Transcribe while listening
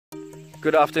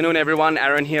Good afternoon everyone,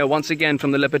 Arran here once again from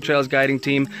the Leopard Trails guiding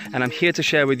team, and I'm here to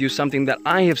share with you something that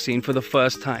I have seen for the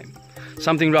first time.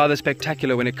 Something rather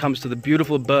spectacular when it comes to the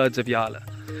beautiful birds of Yala.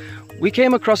 We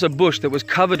came across a bush that was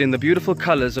covered in the beautiful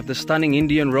colours of the stunning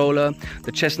Indian roller,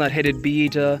 the chestnut-headed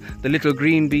bee-eater, the little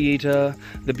green bee-eater,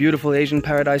 the beautiful Asian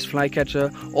paradise flycatcher,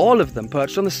 all of them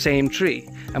perched on the same tree.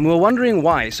 And we were wondering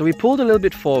why, so we pulled a little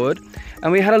bit forward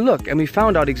and we had a look and we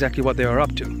found out exactly what they were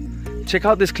up to. Check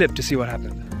out this clip to see what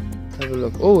happened. Have a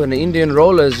look. Oh, and the Indian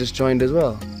roller has just joined as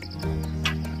well.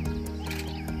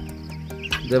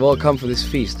 They've all come for this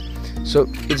feast. So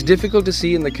it's difficult to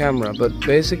see in the camera, but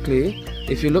basically,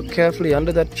 if you look carefully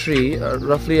under that tree,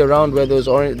 roughly around where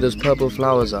those purple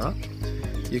flowers are,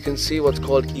 you can see what's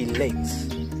called elates.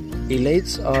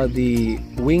 Elates are the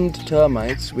winged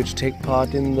termites which take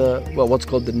part in what's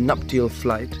called the nuptial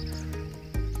flight,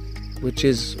 which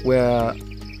is where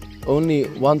only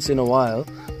once in a while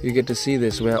you get to see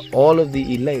this, where all of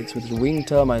the elates, which are winged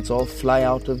termites, all fly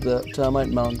out of the termite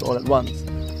mound all at once.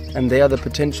 And they are the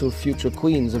potential future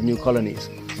queens of new colonies.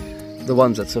 The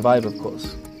ones that survive, of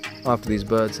course, after these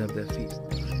birds have their feast.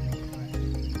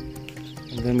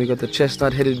 And then we got the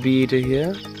chestnut-headed bee-eater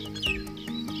here.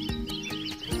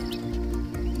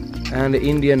 And the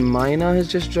Indian mynah has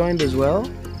just joined as well.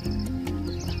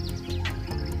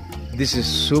 This is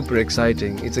super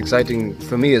exciting. It's exciting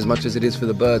for me as much as it is for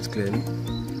the birds, clearly.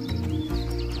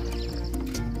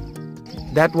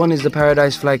 That one is the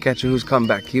paradise flycatcher who's come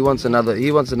back. He wants another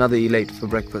elate for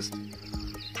breakfast.